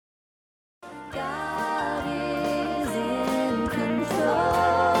God is in control.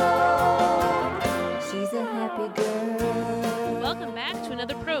 She's a happy girl. Welcome back to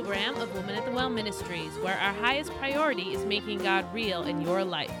another program of Woman at the Well Ministries, where our highest priority is making God real in your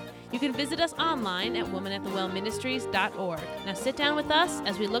life. You can visit us online at womanatthewellministries.org. Now sit down with us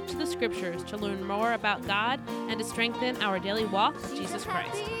as we look to the scriptures to learn more about God and to strengthen our daily walk with Jesus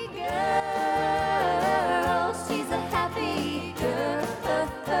Christ. She's a happy girl.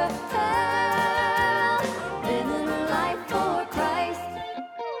 Living her life for Christ.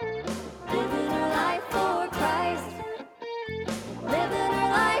 Living her life for Christ. Living her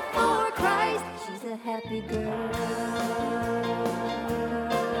life for Christ. She's a happy girl.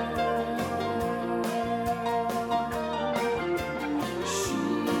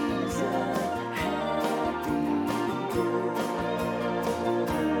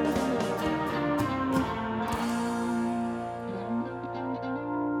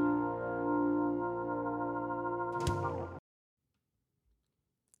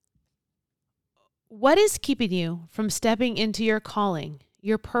 What is keeping you from stepping into your calling,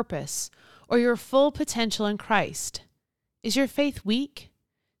 your purpose, or your full potential in Christ? Is your faith weak?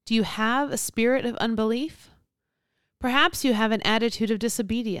 Do you have a spirit of unbelief? Perhaps you have an attitude of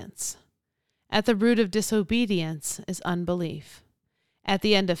disobedience. At the root of disobedience is unbelief. At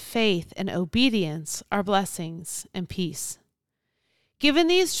the end of faith and obedience are blessings and peace. Given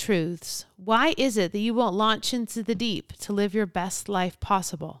these truths, why is it that you won't launch into the deep to live your best life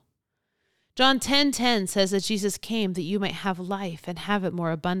possible? John 10:10 says that Jesus came that you might have life and have it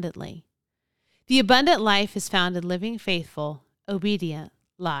more abundantly. The abundant life is found in living faithful, obedient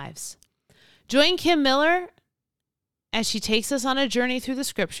lives. Join Kim Miller as she takes us on a journey through the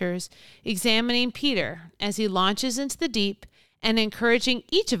scriptures, examining Peter as he launches into the deep and encouraging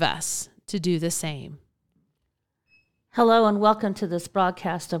each of us to do the same. Hello and welcome to this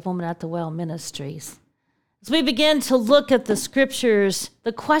broadcast of Woman at the Well Ministries. As we begin to look at the scriptures,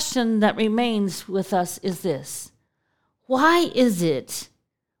 the question that remains with us is this: why is it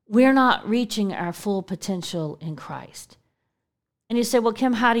we're not reaching our full potential in Christ? And you say, well,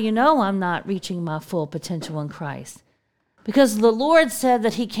 Kim, how do you know I'm not reaching my full potential in Christ? Because the Lord said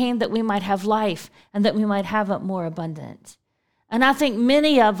that he came that we might have life and that we might have it more abundant. And I think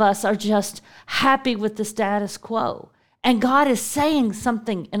many of us are just happy with the status quo. And God is saying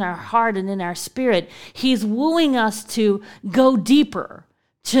something in our heart and in our spirit. He's wooing us to go deeper,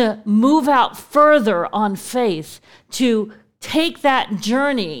 to move out further on faith, to take that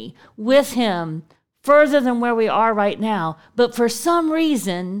journey with him further than where we are right now. But for some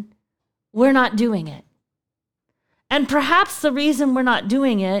reason, we're not doing it. And perhaps the reason we're not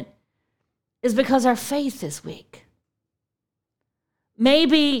doing it is because our faith is weak.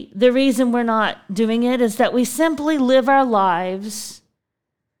 Maybe the reason we're not doing it is that we simply live our lives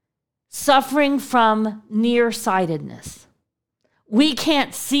suffering from nearsightedness. We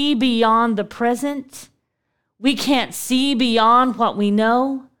can't see beyond the present. We can't see beyond what we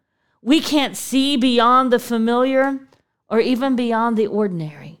know. We can't see beyond the familiar or even beyond the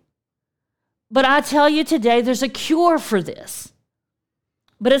ordinary. But I tell you today, there's a cure for this.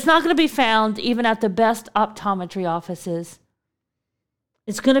 But it's not going to be found even at the best optometry offices.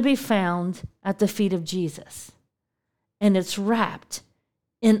 It's going to be found at the feet of Jesus, and it's wrapped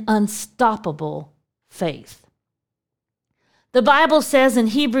in unstoppable faith. The Bible says in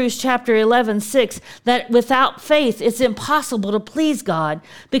Hebrews chapter 11:6 that without faith it's impossible to please God,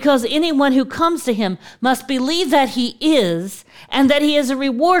 because anyone who comes to him must believe that he is, and that he is a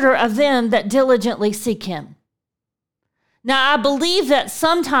rewarder of them that diligently seek him. Now, I believe that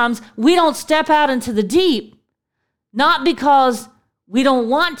sometimes we don't step out into the deep, not because we don't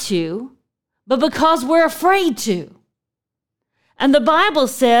want to, but because we're afraid to. And the Bible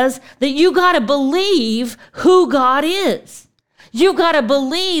says that you got to believe who God is. You got to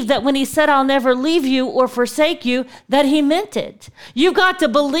believe that when he said, I'll never leave you or forsake you, that he meant it. You got to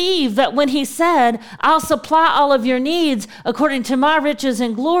believe that when he said, I'll supply all of your needs according to my riches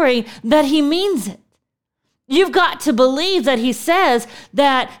and glory, that he means it. You've got to believe that he says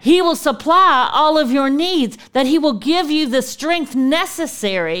that he will supply all of your needs, that he will give you the strength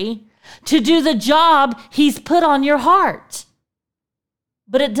necessary to do the job he's put on your heart.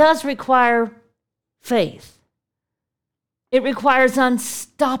 But it does require faith. It requires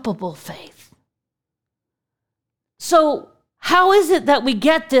unstoppable faith. So how is it that we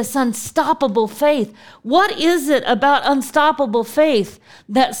get this unstoppable faith? What is it about unstoppable faith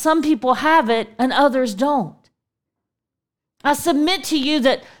that some people have it and others don't? I submit to you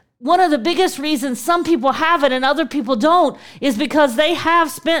that one of the biggest reasons some people have it and other people don't is because they have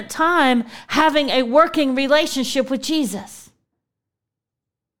spent time having a working relationship with Jesus.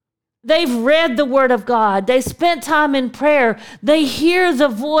 They've read the Word of God. They spent time in prayer. They hear the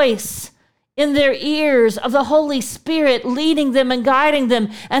voice in their ears of the Holy Spirit leading them and guiding them.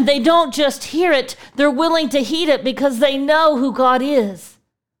 And they don't just hear it, they're willing to heed it because they know who God is.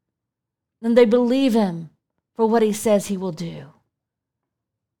 And they believe Him for what He says He will do.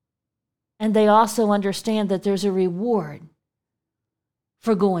 And they also understand that there's a reward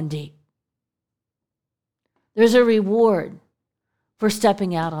for going deep. There's a reward for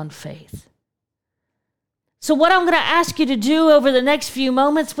stepping out on faith. So what I'm going to ask you to do over the next few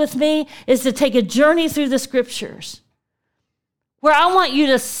moments with me is to take a journey through the scriptures where I want you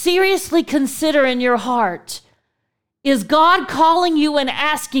to seriously consider in your heart, is God calling you and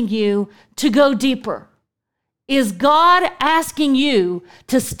asking you to go deeper? Is God asking you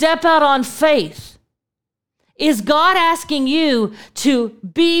to step out on faith? Is God asking you to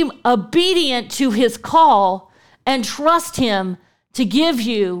be obedient to His call and trust Him to give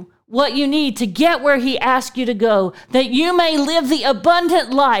you what you need to get where He asked you to go, that you may live the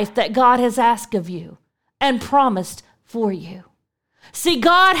abundant life that God has asked of you and promised for you? See,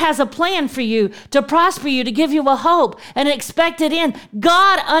 God has a plan for you to prosper you, to give you a hope and an expected end.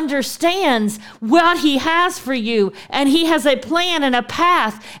 God understands what He has for you, and He has a plan and a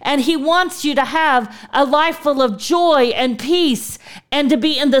path, and He wants you to have a life full of joy and peace and to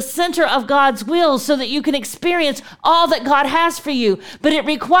be in the center of God's will so that you can experience all that God has for you. But it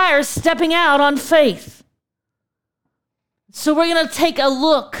requires stepping out on faith. So we're going to take a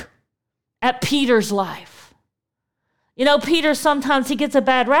look at Peter's life. You know, Peter, sometimes he gets a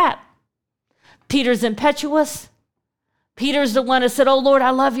bad rap. Peter's impetuous. Peter's the one that said, "Oh Lord, I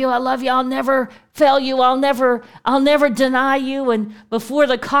love you. I'll never fail you. I'll never deny you." And before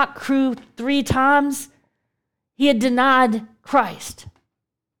the cock crew 3 times, he had denied Christ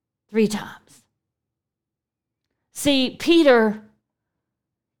 3 times. See, Peter,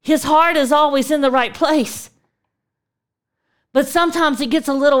 his heart is always in the right place. But sometimes he gets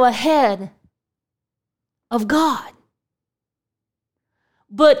a little ahead of God.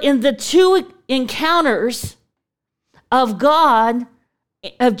 But in the 2 encounters of God,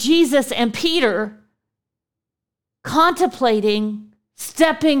 of Jesus and Peter, contemplating,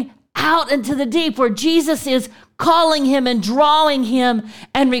 stepping out into the deep, where Jesus is calling him and drawing him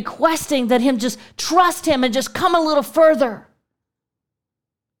and requesting that him just trust him and just come a little further.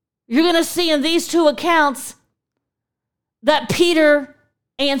 You're going to see in these 2 accounts that Peter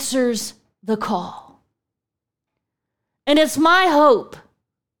answers the call. And it's my hope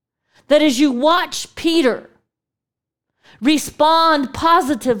that as you watch Peter respond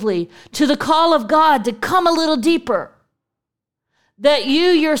positively to the call of God to come a little deeper, that you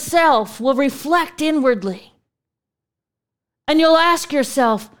yourself will reflect inwardly. And you'll ask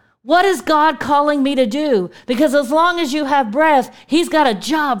yourself, what is God calling me to do? Because as long as you have breath, He's got a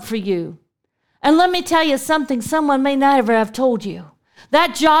job for you. And let me tell you something someone may never have told you.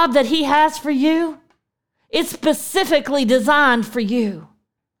 That job that He has for you, it's specifically designed for you.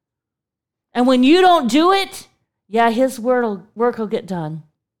 And when you don't do it, His work will get done.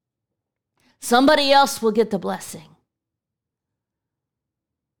 Somebody else will get the blessing.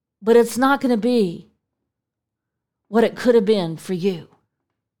 But it's not going to be what it could have been for you.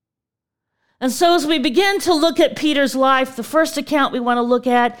 And so as we begin to look at Peter's life, the first account we want to look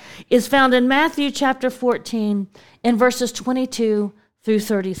at is found in Matthew chapter 14 in verses 22 through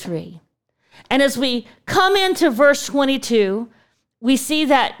 33. And as we come into verse 22, we see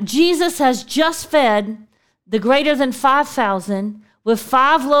that Jesus has just fed the greater than 5,000 with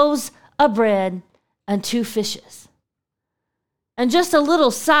 5 loaves of bread and 2 fishes. And just a little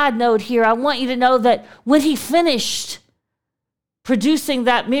side note here, I want you to know that when He finished producing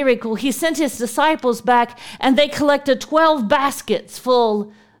that miracle, He sent His disciples back and they collected 12 baskets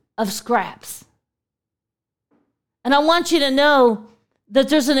full of scraps. And I want you to know that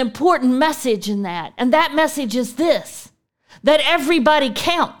there's an important message in that. And that message is this: that everybody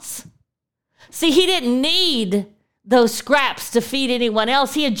counts. See, He didn't need those scraps to feed anyone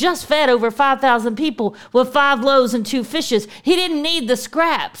else. He had just fed over 5,000 people with 5 loaves and 2 fishes. He didn't need the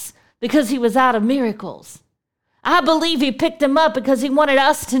scraps because He was out of miracles. I believe He picked them up because He wanted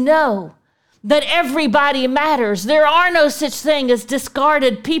us to know that everybody matters. There are no such thing as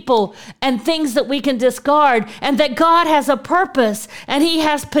discarded people and things that we can discard, and that God has a purpose and He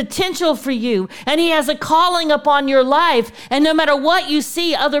has potential for you and He has a calling upon your life. And no matter what you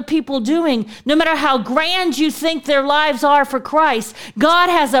see other people doing, no matter how grand you think their lives are for Christ,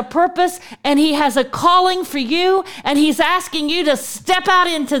 God has a purpose and He has a calling for you, and He's asking you to step out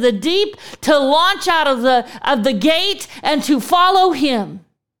into the deep, to launch out of the gate and to follow Him.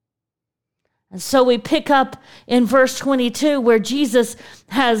 And so we pick up in verse 22 where Jesus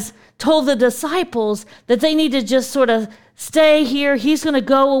has told the disciples that they need to just sort of stay here. He's going to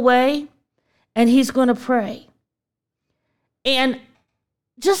go away and he's going to pray. And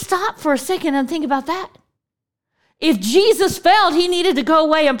just stop for a second and think about that. If Jesus felt he needed to go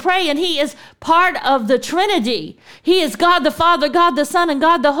away and pray, and he is part of the Trinity, he is God the Father, God the Son, and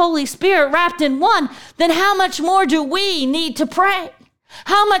God the Holy Spirit wrapped in one, then how much more do we need to pray?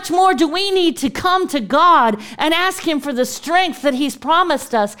 How much more do we need to come to God and ask him for the strength that he's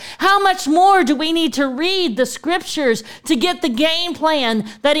promised us? How much more do we need to read the scriptures to get the game plan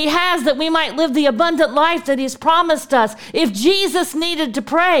that he has that we might live the abundant life that he's promised us? If Jesus needed to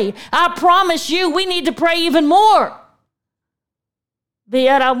pray, I promise you we need to pray even more. But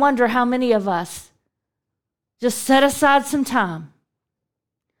yet I wonder how many of us just set aside some time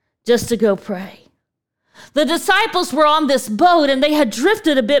just to go pray. The disciples were on this boat and they had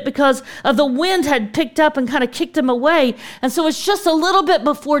drifted a bit because of the wind had picked up and kind of kicked them away. And so it's just a little bit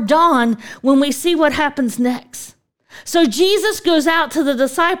before dawn when we see what happens next. So Jesus goes out to the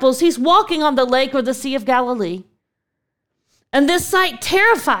disciples. He's walking on the lake or the Sea of Galilee. And this sight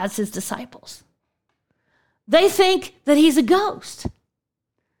terrifies his disciples. They think that he's a ghost.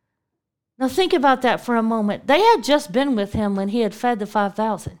 Now think about that for a moment. They had just been with him when he had fed the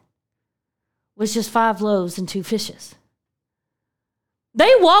 5,000. Was just 5 loaves and 2 fishes.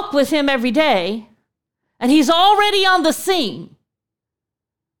 They walk with him every day, and he's already on the scene,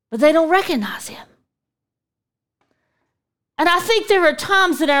 but they don't recognize him. And I think there are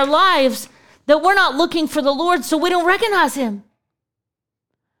times in our lives that we're not looking for the Lord, so we don't recognize him.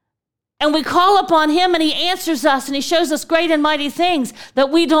 And we call upon him and he answers us and he shows us great and mighty things that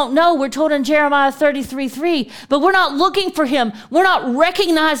we don't know. We're told in Jeremiah 33:3, but we're not looking for him. We're not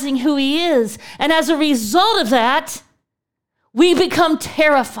recognizing who he is. And as a result of that, we become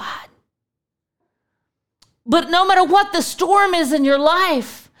terrified. But no matter what the storm is in your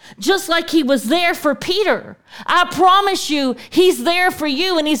life, just like he was there for Peter, I promise you, he's there for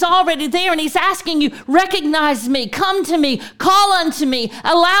you, and he's already there, and he's asking you, recognize me, come to me, call unto me,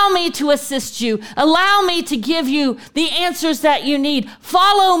 allow me to assist you, allow me to give you the answers that you need.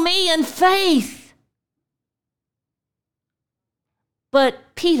 Follow me in faith.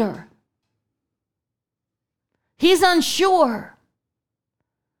 But Peter, he's unsure.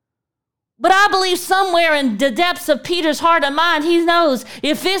 But I believe somewhere in the depths of Peter's heart and mind, he knows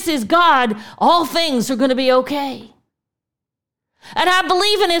if this is God, all things are going to be okay. And I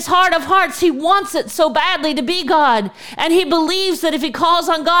believe in his heart of hearts, he wants it so badly to be God. And he believes that if he calls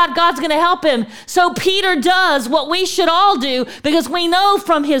on God, God's going to help him. So Peter does what we should all do, because we know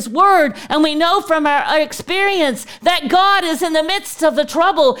from his word and we know from our experience that God is in the midst of the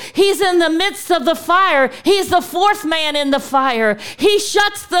trouble. He's in the midst of the fire. He's the fourth man in the fire. He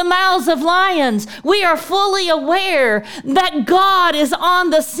shuts the mouths of lions. We are fully aware that God is on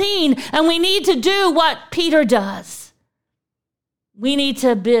the scene, and we need to do what Peter does. We need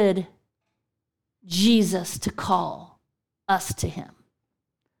to bid Jesus to call us to him.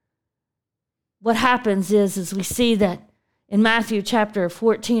 What happens is we see that in Matthew chapter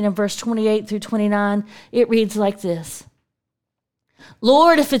 14 and verse 28 through 29, it reads like this.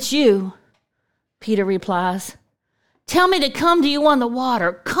 Lord, if it's you, Peter replies, tell me to come to you on the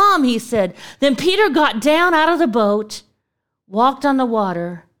water. Come, he said. Then Peter got down out of the boat, walked on the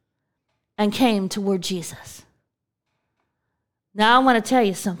water, and came toward Jesus. Now, I want to tell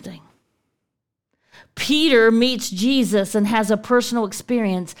you something. Peter meets Jesus and has a personal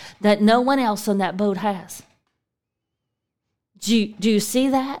experience that no one else on that boat has. Do you see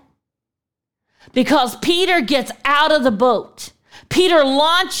that? Because Peter gets out of the boat. Peter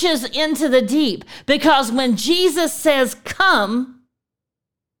launches into the deep, because when Jesus says, come,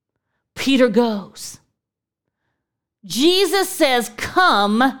 Peter goes. Jesus says,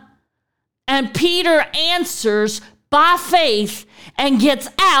 come, and Peter answers by faith and gets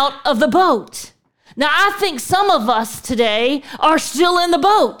out of the boat. Now, I think some of us today are still in the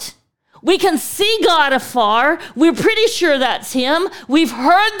boat. We can see God afar. We're pretty sure that's him. We've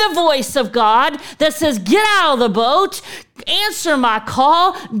heard the voice of God that says, get out of the boat, answer my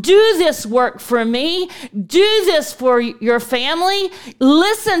call, do this work for me, do this for your family,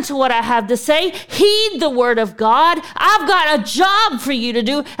 listen to what I have to say, heed the word of God. I've got a job for you to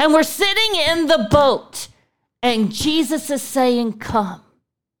do, and we're sitting in the boat. And Jesus is saying, come,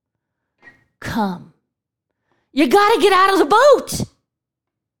 come. You got to get out of the boat.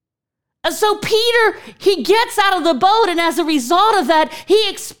 And so Peter, he gets out of the boat, and as a result of that,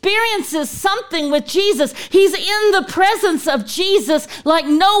 he experiences something with Jesus. He's in the presence of Jesus like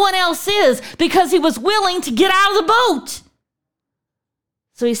no one else is, because he was willing to get out of the boat.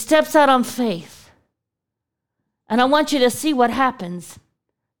 So he steps out on faith. And I want you to see what happens.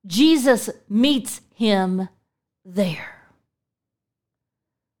 Jesus meets him there.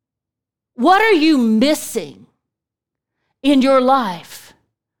 What are you missing in your life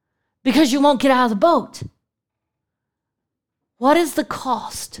because you won't get out of the boat? What is the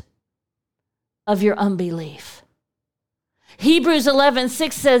cost of your unbelief? Hebrews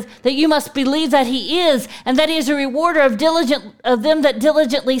 11:6 says that you must believe that he is, and that he is a rewarder of them that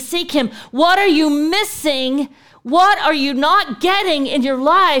diligently seek him. What are you missing? What are you not getting in your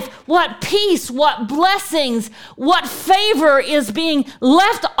life? What peace, what blessings, what favor is being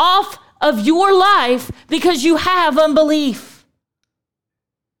left off of your life because you have unbelief?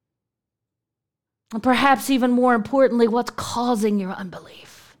 And perhaps even more importantly, what's causing your unbelief?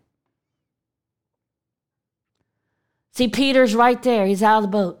 See, Peter's right there. He's out of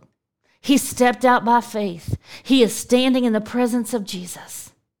the boat. He stepped out by faith. He is standing in the presence of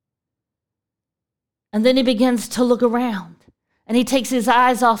Jesus. And then he begins to look around. And he takes his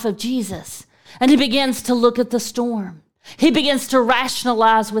eyes off of Jesus. And he begins to look at the storm. He begins to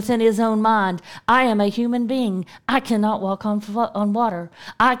rationalize within his own mind. I am a human being. I cannot walk on water.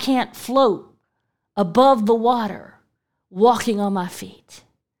 I can't float above the water, walking on my feet.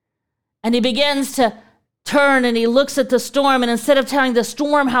 And he begins to turn and he looks at the storm, and instead of telling the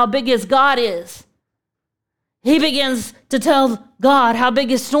storm how big his God is, he begins to tell God how big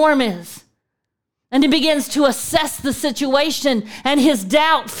his storm is. And he begins to assess the situation, and his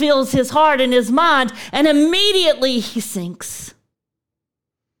doubt fills his heart and his mind, and immediately he sinks.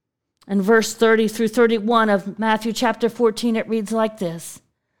 In verse 30 through 31 of Matthew chapter 14, it reads like this.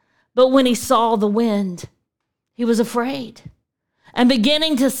 But when he saw the wind, he was afraid, and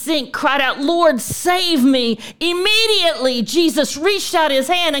beginning to sink, cried out, Lord, save me. Immediately, Jesus reached out his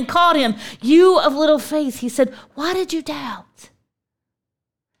hand and caught him. You of little faith, he said, why did you doubt?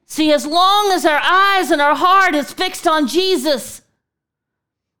 See, as long as our eyes and our heart is fixed on Jesus,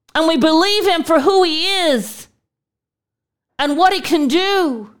 and we believe him for who he is and what he can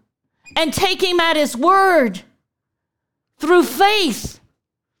do, and take him at his word through faith,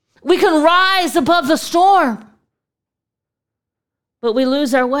 we can rise above the storm. But we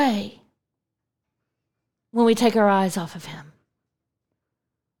lose our way when we take our eyes off of him.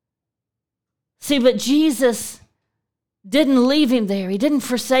 See, but Jesus didn't leave him there. He didn't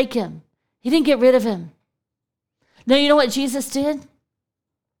forsake him. He didn't get rid of him. No, you know what Jesus did?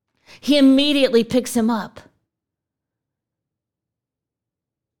 He immediately picks him up.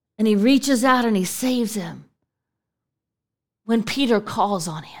 And he reaches out and he saves him when Peter calls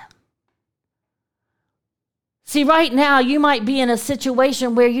on him. See, right now, you might be in a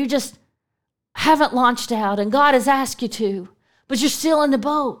situation where you just haven't launched out and God has asked you to, but you're still in the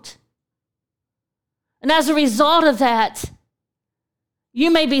boat. And as a result of that, you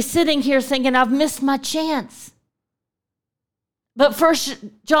may be sitting here thinking, I've missed my chance. But 1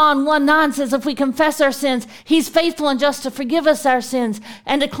 John 1:9 says, if we confess our sins, he's faithful and just to forgive us our sins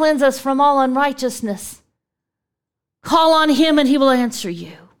and to cleanse us from all unrighteousness. Call on him and he will answer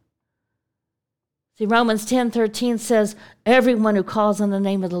you. See, Romans 10:13 says, everyone who calls on the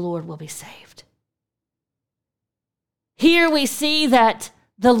name of the Lord will be saved. Here we see that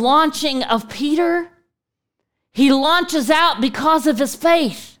the launching of Peter, he launches out because of his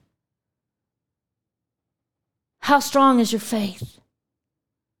faith. How strong is your faith?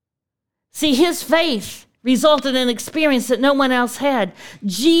 See, his faith resulted in an experience that no one else had.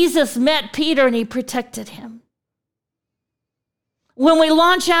 Jesus met Peter and he protected him. When we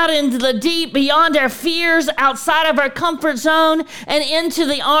launch out into the deep, beyond our fears, outside of our comfort zone, and into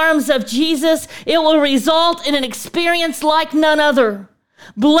the arms of Jesus, it will result in an experience like none other.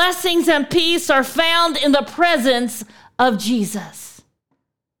 Blessings and peace are found in the presence of Jesus.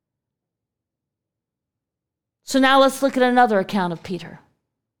 So now let's look at another account of Peter.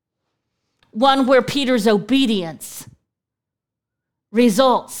 One where Peter's obedience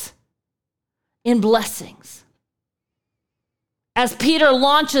results in blessings. As Peter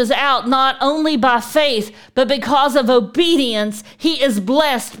launches out, not only by faith, but because of obedience, he is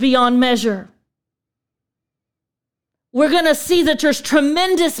blessed beyond measure. We're going to see that there's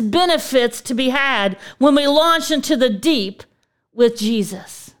tremendous benefits to be had when we launch into the deep with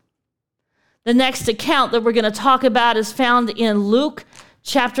Jesus. The next account that we're going to talk about is found in Luke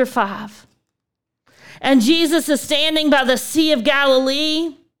chapter 5. And Jesus is standing by the Sea of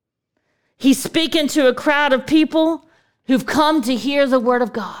Galilee. He's speaking to a crowd of people who've come to hear the word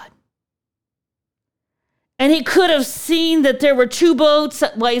of God. And he could have seen that there were two boats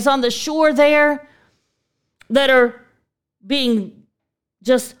while he's on the shore there that are being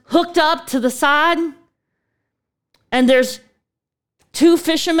just hooked up to the side. And there's two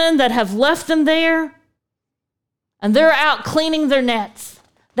fishermen that have left them there, and they're out cleaning their nets.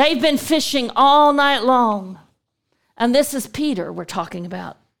 They've been fishing all night long. And this is Peter we're talking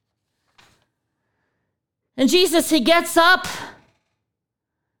about. And Jesus, he gets up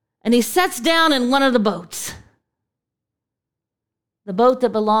and he sits down in one of the boats, the boat that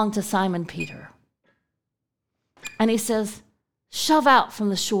belonged to Simon Peter. And he says, shove out from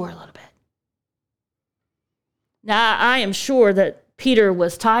the shore a little bit. Now, I am sure that Peter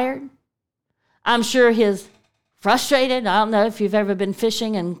was tired. I'm sure he's frustrated. I don't know if you've ever been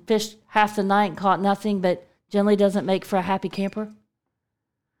fishing and fished half the night and caught nothing, but generally doesn't make for a happy camper.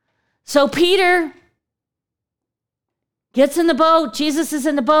 So Peter gets in the boat. Jesus is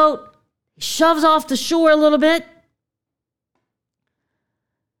in the boat. He shoves off the shore a little bit.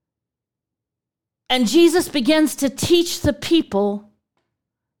 And Jesus begins to teach the people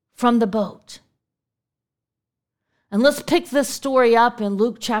from the boat. And let's pick this story up in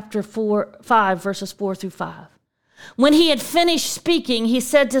Luke chapter 5, verses 4 through 5. When he had finished speaking, he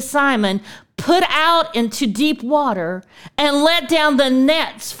said to Simon, put out into deep water and let down the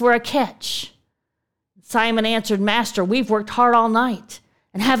nets for a catch. Simon answered, Master, we've worked hard all night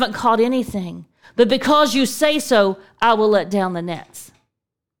and haven't caught anything. But because you say so, I will let down the nets.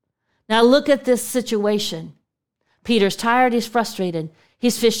 Now look at this situation. Peter's tired, he's frustrated.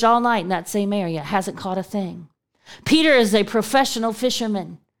 He's fished all night in that same area, hasn't caught a thing. Peter is a professional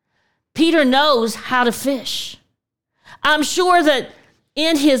fisherman. Peter knows how to fish. I'm sure that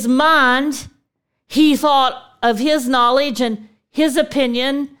in his mind, he thought of his knowledge and his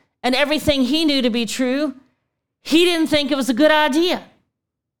opinion and everything he knew to be true. He didn't think it was a good idea.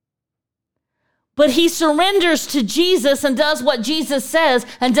 But he surrenders to Jesus and does what Jesus says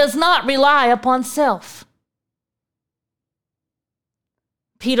and does not rely upon self.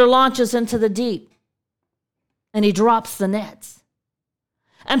 Peter launches into the deep and he drops the nets.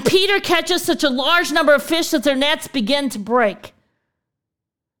 And Peter catches such a large number of fish that their nets begin to break.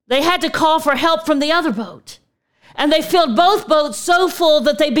 They had to call for help from the other boat. And they filled both boats so full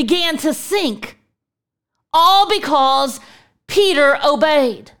that they began to sink. All because Peter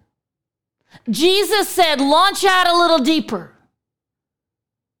obeyed. Jesus said, launch out a little deeper.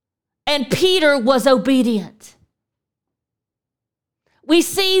 And Peter was obedient. We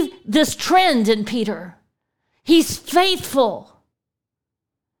see this trend in Peter. He's faithful.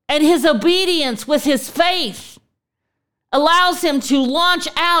 And his obedience with his faith allows him to launch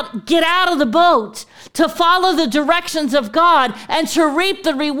out, get out of the boat, to follow the directions of God, and to reap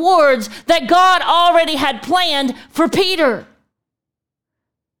the rewards that God already had planned for Peter.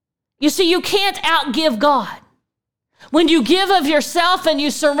 You see, you can't outgive God. When you give of yourself and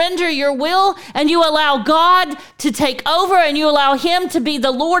you surrender your will and you allow God to take over and you allow him to be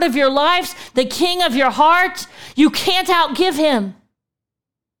the Lord of your lives, the King of your heart, you can't outgive him.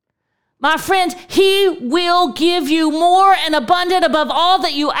 My friends, he will give you more and abundant above all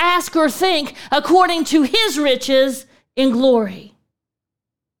that you ask or think according to his riches in glory.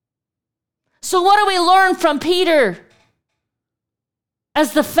 So what do we learn from Peter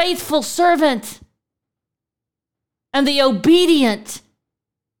as the faithful servant and the obedient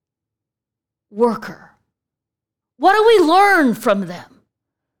worker? What do we learn from them?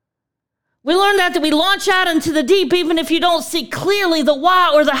 We learn that we launch out into the deep even if you don't see clearly the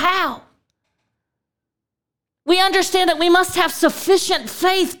why or the how. We understand that we must have sufficient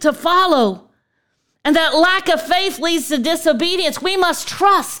faith to follow, and that lack of faith leads to disobedience. We must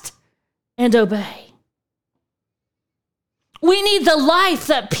trust and obey. We need the life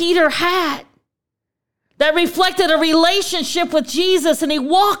that Peter had, that reflected a relationship with Jesus, and he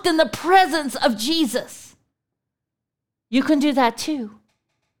walked in the presence of Jesus. You can do that too.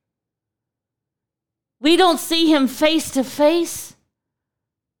 We don't see him face to face,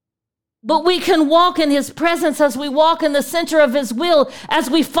 but we can walk in his presence as we walk in the center of his will, as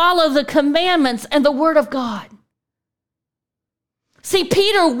we follow the commandments and the word of God. See,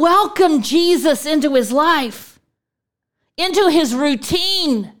 Peter welcomed Jesus into his life, into his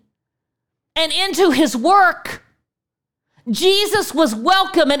routine, and into his work. Jesus was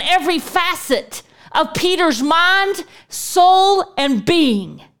welcome in every facet of Peter's mind, soul, and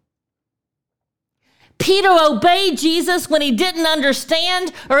being. Peter obeyed Jesus when he didn't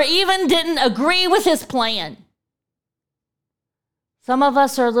understand or even didn't agree with his plan. Some of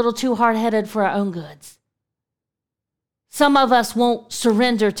us are a little too hard-headed for our own goods. Some of us won't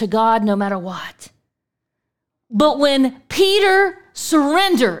surrender to God no matter what. But when Peter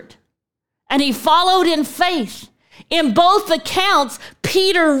surrendered and he followed in faith, in both accounts,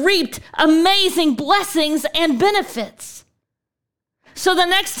 Peter reaped amazing blessings and benefits. So the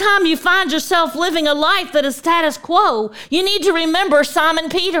next time you find yourself living a life that is status quo, you need to remember Simon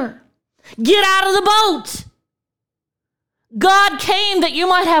Peter. Get out of the boat. God came that you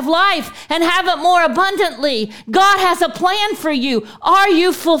might have life and have it more abundantly. God has a plan for you. Are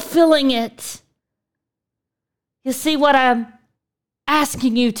you fulfilling it? You see, what I'm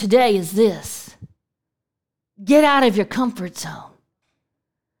asking you today is this. Get out of your comfort zone.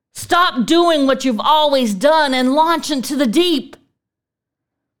 Stop doing what you've always done and launch into the deep.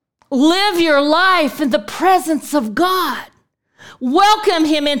 Live your life in the presence of God. Welcome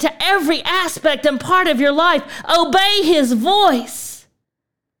him into every aspect and part of your life. Obey his voice.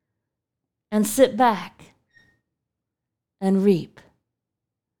 And sit back and reap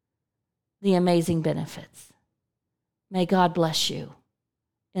the amazing benefits. May God bless you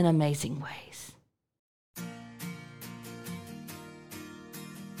in amazing ways.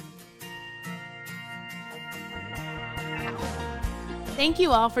 Thank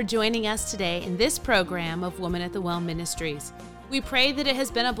you all for joining us today in this program of Woman at the Well Ministries. We pray that it has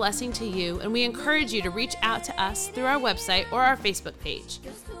been a blessing to you, and we encourage you to reach out to us through our website or our Facebook page.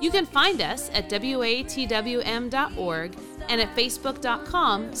 You can find us at watwm.org and at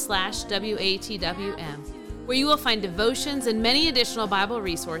facebook.com/watwm, where you will find devotions and many additional Bible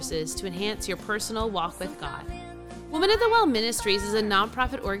resources to enhance your personal walk with God. Woman at the Well Ministries is a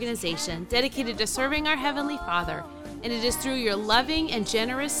nonprofit organization dedicated to serving our Heavenly Father, and it is through your loving and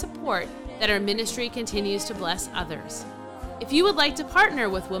generous support that our ministry continues to bless others. If you would like to partner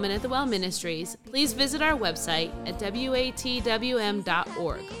with Women at the Well Ministries, please visit our website at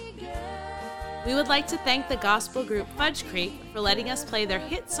watwm.org. We would like to thank the gospel group Fudge Creek for letting us play their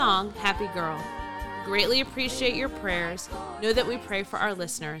hit song, Happy Girl. We greatly appreciate your prayers. Know that we pray for our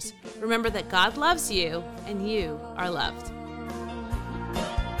listeners. Remember that God loves you and you are loved.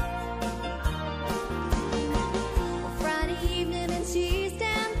 Friday evening and she's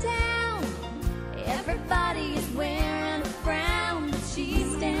downtown. Everybody is wearing a frown, but she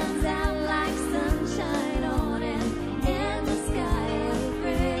stands out like sunshine on an endless sky of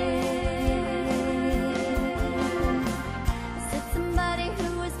gray. I said somebody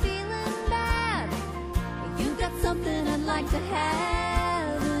who was feeling bad, you got something I'd like to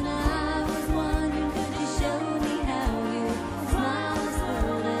have, and I was wondering, could you show me how you smile this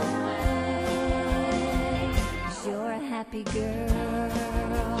world away? 'Cause you're a happy girl.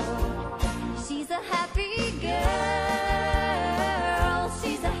 She's a happy girl.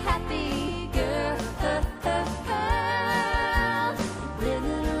 She's a happy girl.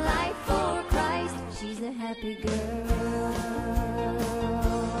 Living a life for Christ. She's a happy girl.